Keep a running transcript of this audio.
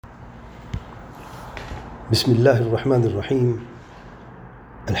بسم اللہ الرحمن الرحیم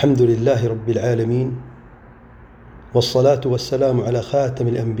الحمد للہ رب العالمین والصلاة والسلام علی خاتم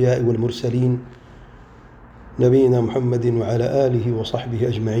الانبیاء والمرسلین نبینا محمد وعلی آلہ وصحبہ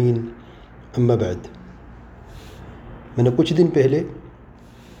اجمعین اما بعد۔ میں نے کچھ دن پہلے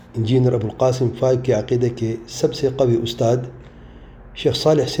انجینئر ابو القاسم فائق کے عقیدے کے سب سے قوی استاد شیخ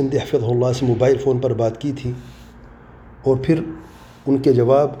صالح سندھی حفظہ اللہ سے موبائل فون پر بات کی تھی اور پھر ان کے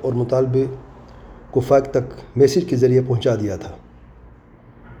جواب اور مطالبے کو فائق تک میسیج کے ذریعے پہنچا دیا تھا،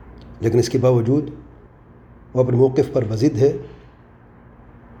 لیکن اس کے باوجود وہ اپنے موقف پر وزد ہے۔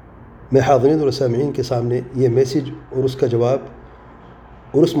 میں حاضرین اور سامعین کے سامنے یہ میسیج اور اس کا جواب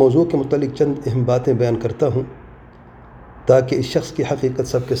اور اس موضوع کے متعلق چند اہم باتیں بیان کرتا ہوں تاکہ اس شخص کی حقیقت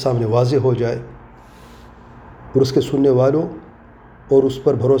سب کے سامنے واضح ہو جائے اور اس کے سننے والوں اور اس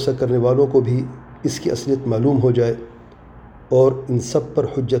پر بھروسہ کرنے والوں کو بھی اس کی اصلیت معلوم ہو جائے اور ان سب پر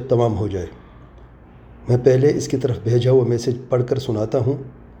حجت تمام ہو جائے۔ میں پہلے اس کی طرف بھیجا ہوا میسیج پڑھ کر سناتا ہوں،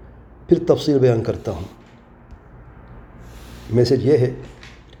 پھر تفصیل بیان کرتا ہوں۔ میسیج یہ ہے: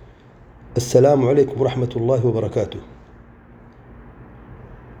 السلام علیکم ورحمۃ اللہ وبرکاتہ۔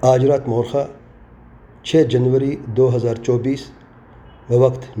 آج رات مورخہ 6 جنوری 2024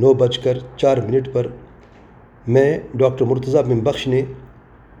 وقت 9:04 پر میں ڈاکٹر مرتضیٰ بن بخش نے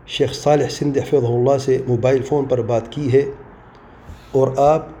شیخ صالح سندھی حفظہ اللہ سے موبائل فون پر بات کی ہے اور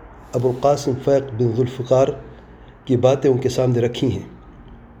آپ ابو القاسم فaiq بن zulfiqar کی باتیں ان کے سامنے رکھی ہیں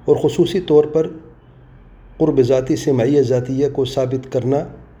اور خصوصی طور پر قرب ذاتی سے معیت ذاتیہ کو ثابت کرنا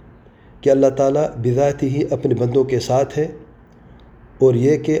کہ اللہ تعالیٰ بذات ہی اپنے بندوں کے ساتھ ہے، اور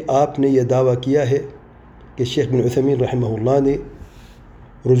یہ کہ آپ نے یہ دعویٰ کیا ہے کہ شیخ بن عثیمین رحمہ اللہ نے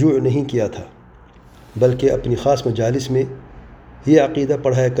رجوع نہیں کیا تھا بلکہ اپنی خاص مجالس میں یہ عقیدہ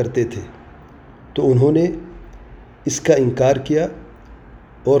پڑھایا کرتے تھے، تو انہوں نے اس کا انکار کیا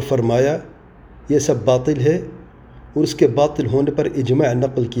اور فرمایا یہ سب باطل ہے، اور اس کے باطل ہونے پر اجماع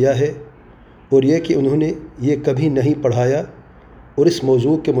نقل کیا ہے، اور یہ کہ انہوں نے یہ کبھی نہیں پڑھایا، اور اس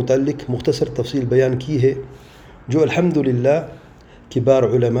موضوع کے متعلق مختصر تفصیل بیان کی ہے جو الحمدللہ کبار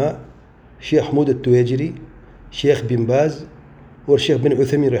علماء شیخ حمود التویجری، شیخ بن باز اور شیخ بن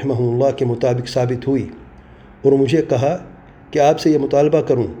عثیمین رحمہ اللہ کے مطابق ثابت ہوئی، اور مجھے کہا کہ آپ سے یہ مطالبہ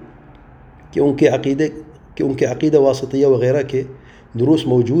کروں کہ ان کے عقیدہ واسطیہ وغیرہ کے دروس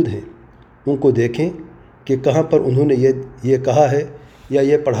موجود ہیں، ان کو دیکھیں کہ کہاں پر انہوں نے یہ کہا ہے یا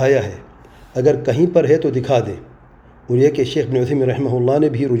یہ پڑھایا ہے، اگر کہیں پر ہے تو دکھا دیں۔ اور یہ کہ شیخ بن عثیمین رحمہ اللہ نے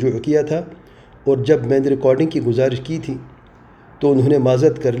بھی رجوع کیا تھا، اور جب میں نے ریکارڈنگ کی گزارش کی تھی تو انہوں نے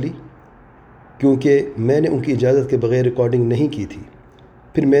معذرت کر لی کیونکہ میں نے ان کی اجازت کے بغیر ریکارڈنگ نہیں کی تھی۔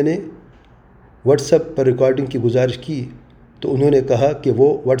 پھر میں نے واٹس ایپ پر ریکارڈنگ کی گزارش کی تو انہوں نے کہا کہ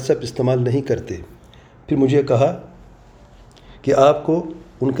وہ واٹس ایپ استعمال نہیں کرتے۔ پھر مجھے کہا کہ آپ کو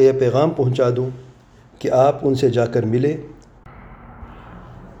ان کا یہ پیغام پہنچا دوں کہ آپ ان سے جا کر ملیں،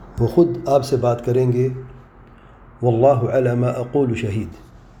 وہ خود آپ سے بات کریں گے، واللہ علی ما اقول شہید۔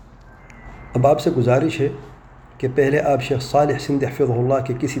 اب آپ سے گزارش ہے کہ پہلے آپ شیخ صالح سندھی حفظہ اللہ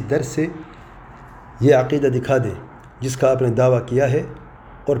کے کسی درس سے یہ عقیدہ دکھا دیں جس کا آپ نے دعویٰ کیا ہے،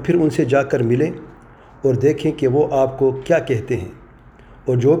 اور پھر ان سے جا کر ملیں اور دیکھیں کہ وہ آپ کو کیا کہتے ہیں،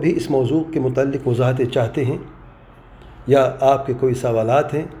 اور جو بھی اس موضوع کے متعلق وضاحتیں چاہتے ہیں یا آپ کے کوئی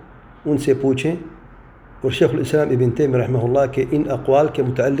سوالات ہیں ان سے پوچھیں، اور شیخ الاسلام ابن تیمیہ رحمہ اللہ کے ان اقوال کے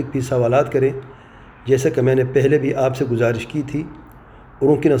متعلق بھی سوالات کریں جیسا کہ میں نے پہلے بھی آپ سے گزارش کی تھی، اور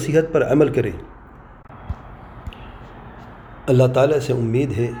ان کی نصیحت پر عمل کریں۔ اللہ تعالیٰ سے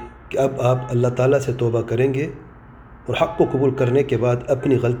امید ہے کہ اب آپ اللہ تعالیٰ سے توبہ کریں گے اور حق کو قبول کرنے کے بعد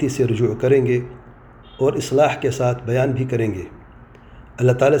اپنی غلطی سے رجوع کریں گے اور اصلاح کے ساتھ بیان بھی کریں گے۔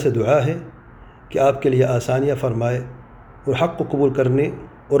 اللہ تعالیٰ سے دعا ہے کہ آپ کے لیے آسانیاں فرمائے اور حق کو قبول کرنے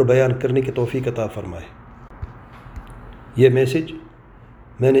اور بیان کرنے کی توفیق عطا فرمائے۔ یہ میسیج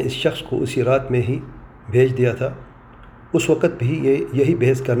میں نے اس شخص کو اسی رات میں ہی بھیج دیا تھا۔ اس وقت بھی یہی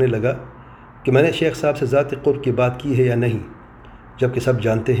بحث کرنے لگا کہ میں نے شیخ صاحب سے ذات قرب کی بات کی ہے یا نہیں، جبکہ سب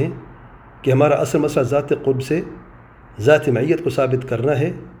جانتے ہیں کہ ہمارا اصل مسئلہ ذات قرب سے ذات معیت کو ثابت کرنا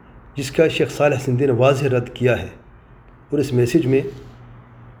ہے، جس کا شیخ صالح سندھی نے واضح رد کیا ہے، اور اس میسیج میں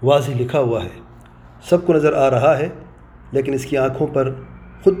واضح لکھا ہوا ہے، سب کو نظر آ رہا ہے، لیکن اس کی آنکھوں پر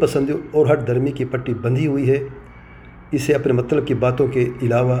خود پسندی اور ہٹ دھرمی کی پٹی بندھی ہوئی ہے، اسے اپنے مطلب کی باتوں کے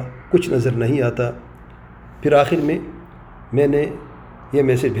علاوہ کچھ نظر نہیں آتا۔ پھر آخر میں نے یہ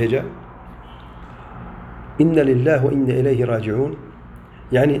میسیج بھیجا: ان للہ و ان الیہ راجعون،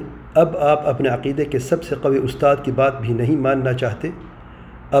 یعنی اب آپ اپنے عقیدے کے سب سے قوی استاد کی بات بھی نہیں ماننا چاہتے،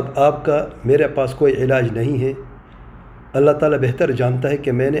 اب آپ کا میرے پاس کوئی علاج نہیں ہے۔ اللہ تعالیٰ بہتر جانتا ہے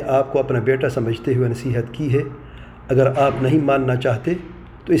کہ میں نے آپ کو اپنا بیٹا سمجھتے ہوئے نصیحت کی ہے، اگر آپ نہیں ماننا چاہتے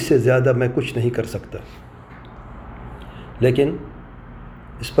تو اس سے زیادہ میں کچھ نہیں کر سکتا۔ لیکن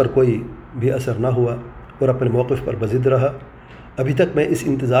اس پر کوئی بھی اثر نہ ہوا اور اپنے موقف پر بضد رہا۔ ابھی تک میں اس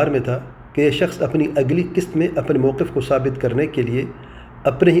انتظار میں تھا کہ یہ شخص اپنی اگلی قسط میں اپنے موقف کو ثابت کرنے کے لیے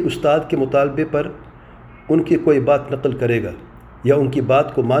اپنے ہی استاد کے مطالبے پر ان کی کوئی بات نقل کرے گا یا ان کی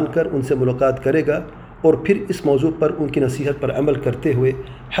بات کو مان کر ان سے ملاقات کرے گا اور پھر اس موضوع پر ان کی نصیحت پر عمل کرتے ہوئے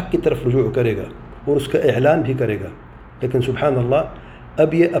حق کی طرف رجوع کرے گا اور اس کا اعلان بھی کرے گا۔ لیکن سبحان اللہ،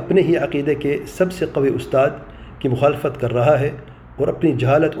 اب یہ اپنے ہی عقیدے کے سب سے قوی استاد کی مخالفت کر رہا ہے اور اپنی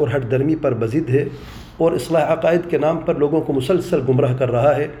جہالت اور ہٹ درمی پر بضد ہے اور اصلاح عقائد کے نام پر لوگوں کو مسلسل گمراہ کر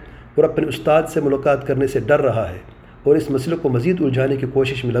رہا ہے اور اپنے استاد سے ملاقات کرنے سے ڈر رہا ہے اور اس مسئلے کو مزید الجھانے کی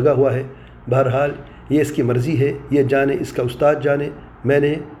کوشش میں لگا ہوا ہے۔ بہرحال یہ اس کی مرضی ہے، یہ جانے، اس کا استاد جانے، میں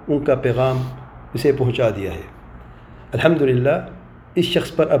نے ان کا پیغام اسے پہنچا دیا ہے۔ الحمدللہ اس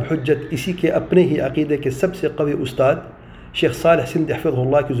شخص پر اب حجت اسی کے اپنے ہی عقیدے کے سب سے قوی استاد شیخ صالح سندھی حفظہ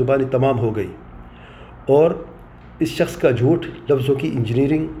اللہ کی زبانی تمام ہو گئی اور اس شخص کا جھوٹ، لفظوں کی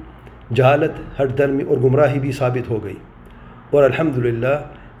انجینئرنگ، جہالت، ہٹ درمی اور گمراہی بھی ثابت ہو گئی۔ اور الحمدللہ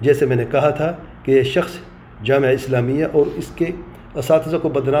جیسے میں نے کہا تھا کہ یہ شخص جامعہ اسلامیہ اور اس کے اساتذہ کو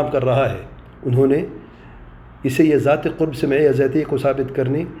بدنام کر رہا ہے، انہوں نے اسے یہ ذات قرب سے معیہ ذاتی کو ثابت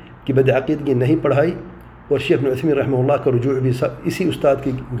کرنے کی بدعقیدگی نہیں پڑھائی اور شیخ ابن عثیمین رحمہ اللہ کا رجوع بھی اسی استاد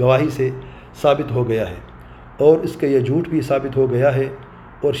کی گواہی سے ثابت ہو گیا ہے اور اس کا یہ جھوٹ بھی ثابت ہو گیا ہے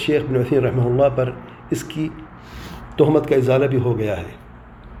اور شیخ ابن عثیمین رحمہ اللہ پر اس کی تہمت کا ازالہ بھی ہو گیا ہے۔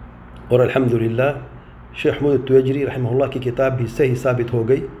 اور الحمدللہ شیخ حمود التویجری رحمہ اللہ کی کتاب بھی صحیح ثابت ہو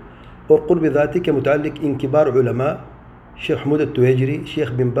گئی اور قرب ذاتی کے متعلق ان کبار علماء شیخ حمود التویجری،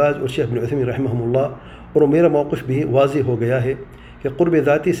 شیخ بن باز اور شیخ ابن عثیمین رحمہ اللہ اور میرا موقف بھی واضح ہو گیا ہے کہ قرب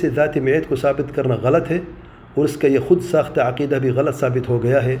ذاتی سے ذاتی معیت کو ثابت کرنا غلط ہے اور اس کا یہ خود ساختہ عقیدہ بھی غلط ثابت ہو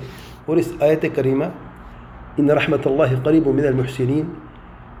گیا ہے۔ اور اس آیت کریمہ ان رحمت اللہ قریب من المحسنین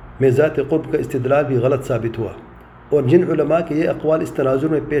میں ذات قرب کا استدلال بھی غلط ثابت ہوا اور جن علماء کے یہ اقوال اس تناظر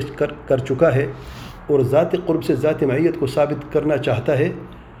میں پیش کر چکا ہے اور ذات قرب سے ذات معیت کو ثابت کرنا چاہتا ہے،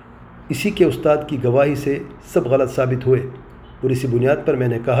 اسی کے استاد کی گواہی سے سب غلط ثابت ہوئے اور اسی بنیاد پر میں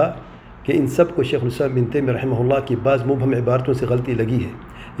نے کہا کہ ان سب کو شیخ الاسلام ابن تیمیہ رحمہ اللہ کی بعض مبہم عبارتوں سے غلطی لگی ہے۔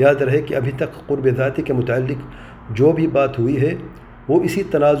 یاد رہے کہ ابھی تک قرب ذاتی کے متعلق جو بھی بات ہوئی ہے وہ اسی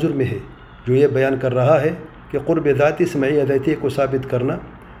تناظر میں ہے جو یہ بیان کر رہا ہے کہ قرب ذاتی سے معیہ ذاتی کو ثابت کرنا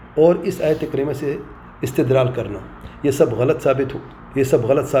اور اس آیت کریمہ سے استدلال کرنا یہ سب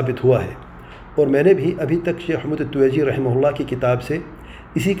غلط ثابت ہوا ہے۔ اور میں نے بھی ابھی تک شیخ حمود التویجری رحمہ اللہ کی کتاب سے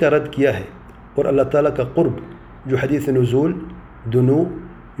اسی کا رد کیا ہے اور اللہ تعالیٰ کا قرب جو حدیث نزول، دنو،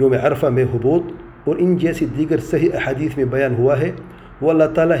 یوم عرفہ میں حبوط اور ان جیسی دیگر صحیح احادیث میں بیان ہوا ہے وہ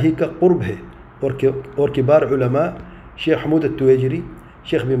اللہ تعالیٰ ہی کا قرب ہے اور کبار علماء شیخ حمود التویجری،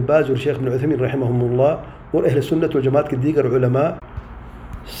 شیخ بن باز اور شیخ ابن عثیمین رحمہ اللہ اور اہل سنت و جماعت کے دیگر علماء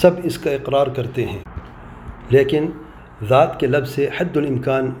سب اس کا اقرار کرتے ہیں، لیکن ذات کے لفظ سے حد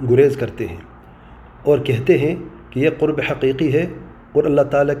الامکان گریز کرتے ہیں اور کہتے ہیں کہ یہ قرب حقیقی ہے اور اللہ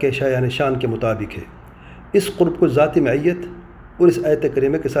تعالیٰ کے شایان شان کے مطابق ہے۔ اس قرب کو ذاتی معیت اور اس آیت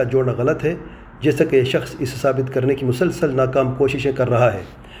کریمہ کے ساتھ جوڑنا غلط ہے، جیسا کہ یہ شخص اسے ثابت کرنے کی مسلسل ناکام کوششیں کر رہا ہے۔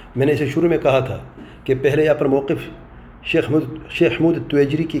 میں نے اسے شروع میں کہا تھا کہ پہلے اپنا موقف شیخ حمود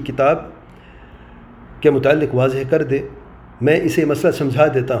التویجری کی کتاب کے متعلق واضح کر دے، میں اسے مسئلہ سمجھا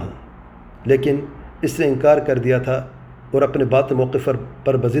دیتا ہوں، لیکن اس سے انکار کر دیا تھا اور اپنے باطل موقف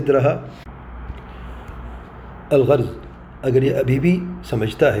پر بضد رہا۔ الغرض اگر یہ ابھی بھی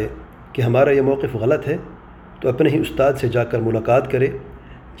سمجھتا ہے کہ ہمارا یہ موقف غلط ہے تو اپنے ہی استاد سے جا کر ملاقات کرے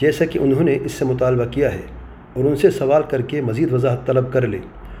جیسا کہ انہوں نے اس سے مطالبہ کیا ہے اور ان سے سوال کر کے مزید وضاحت طلب کر لے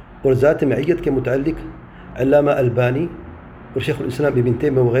اور ذات معیت کے متعلق علامہ البانی اور شیخ الاسلام ابن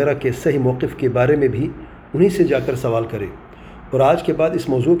تیمیہ وغیرہ کے صحیح موقف کے بارے میں بھی انہی سے جا کر سوال کرے اور آج کے بعد اس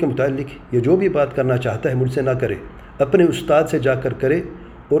موضوع کے متعلق یہ جو بھی بات کرنا چاہتا ہے مجھ سے نہ کرے، اپنے استاد سے جا کر کرے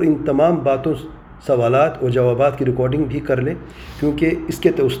اور ان تمام باتوں، سوالات اور جوابات کی ریکارڈنگ بھی کر لیں کیونکہ اس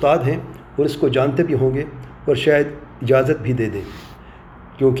کے تو استاد ہیں اور اس کو جانتے بھی ہوں گے اور شاید اجازت بھی دے دیں،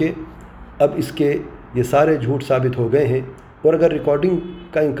 کیونکہ اب اس کے یہ سارے جھوٹ ثابت ہو گئے ہیں۔ اور اگر ریکارڈنگ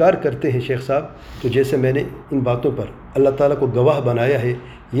کا انکار کرتے ہیں شیخ صاحب تو جیسے میں نے ان باتوں پر اللہ تعالیٰ کو گواہ بنایا ہے،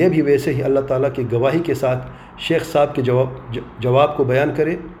 یہ بھی ویسے ہی اللہ تعالیٰ کی گواہی کے ساتھ شیخ صاحب کے جواب کو بیان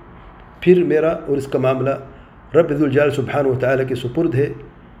کرے، پھر میرا اور اس کا معاملہ رب ذوالجلال سبحانہ و تعالیٰ کے سپرد ہے،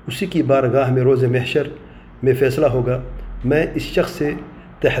 اسی کی بارگاہ میں روز محشر میں فیصلہ ہوگا۔ میں اس شخص سے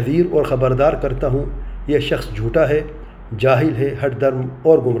تحذیر اور خبردار کرتا ہوں، یہ شخص جھوٹا ہے، جاہل ہے، ہٹ درم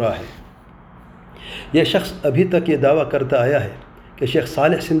اور گمراہ ہے۔ یہ شخص ابھی تک یہ دعویٰ کرتا آیا ہے کہ شیخ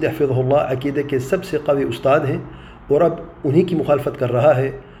صالح سندھی حفظہ اللہ عقیدے کے سب سے قوی استاد ہیں اور اب انہی کی مخالفت کر رہا ہے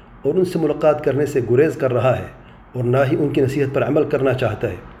اور ان سے ملاقات کرنے سے گریز کر رہا ہے اور نہ ہی ان کی نصیحت پر عمل کرنا چاہتا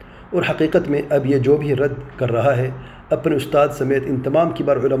ہے اور حقیقت میں اب یہ جو بھی رد کر رہا ہے اپنے استاد سمیت ان تمام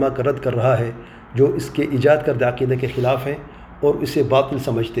کبار علماء کا رد کر رہا ہے جو اس کے ایجاد کردہ عقیدے کے خلاف ہیں اور اسے باطل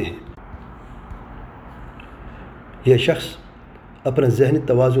سمجھتے ہیں۔ یہ شخص اپنا ذہنی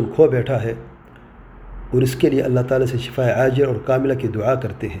توازن کھو بیٹھا ہے اور اس کے لیے اللہ تعالیٰ سے شفائے عاجل اور کاملہ کی دعا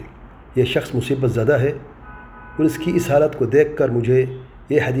کرتے ہیں۔ یہ شخص مصیبت زدہ ہے اور اس کی اس حالت کو دیکھ کر مجھے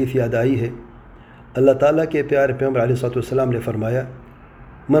یہ حدیث یاد آئی ہے۔ اللہ تعالیٰ کے پیارے پیغمبر علیہ السلام نے فرمایا: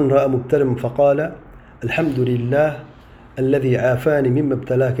 من رأى مبتلا فقال الحمد لله الذي عافاني مما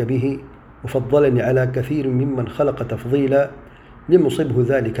ابتلاك به وفضلني على كثير ممن خلق تفضيلا لم يصبه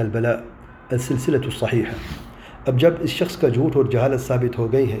ذلك البلاء السلسلة الصحيحة۔ اب جب اس شخص کا جھوٹ اور جہالت ثابت ہو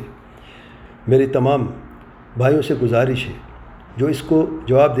گئی ہے، میری تمام بھائیوں سے گزارش ہے جو اس کو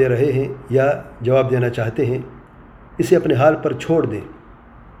جواب دے رہے ہیں یا جواب دینا چاہتے ہیں، اسے اپنے حال پر چھوڑ دیں۔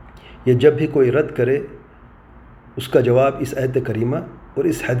 یہ جب بھی کوئی رد کرے اس کا جواب اس آیت کریمہ اور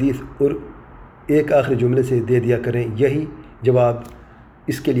اس حدیث اور ایک آخری جملے سے دے دیا کریں، یہی جواب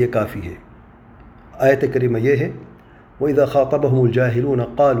اس کے لیے کافی ہے۔ آیت کریمہ یہ ہے: وَإِذَا خَاطَبَهُمُ الْجَاهِلُونَ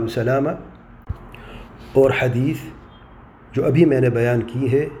قَالُوا سَلَامًا، اور حدیث جو ابھی میں نے بیان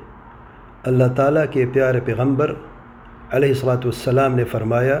کی ہے، اللہ تعالیٰ کے پیارے پیغمبر علیہ السلام نے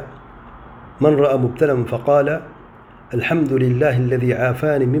فرمایا: من رأى مبتلا فقال الحمد لله الذي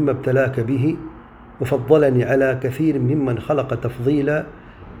عافاني مما ابتلاك به وفضلني على كثير ممن خلق تفضيلا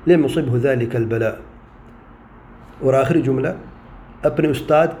لم يصبه ذلك البلاء۔ اور آخری جملہ: اپنے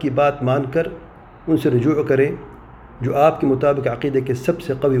استاد کی بات مان کر ان سے رجوع کریں جو آپ کے مطابق عقیدے کے سب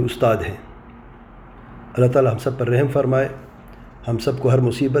سے قوی استاد ہیں۔ اللہ تعالیٰ ہم سب پر رحم فرمائے، ہم سب کو ہر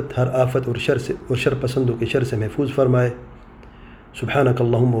مصیبت، ہر آفت اور شر پسندوں کے شر سے محفوظ فرمائے۔ سبحانک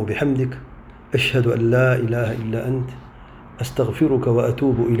اللہم و بحمدک، اشہد ان لا الہ الا انت، استغفرک و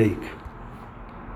اتوب الیک۔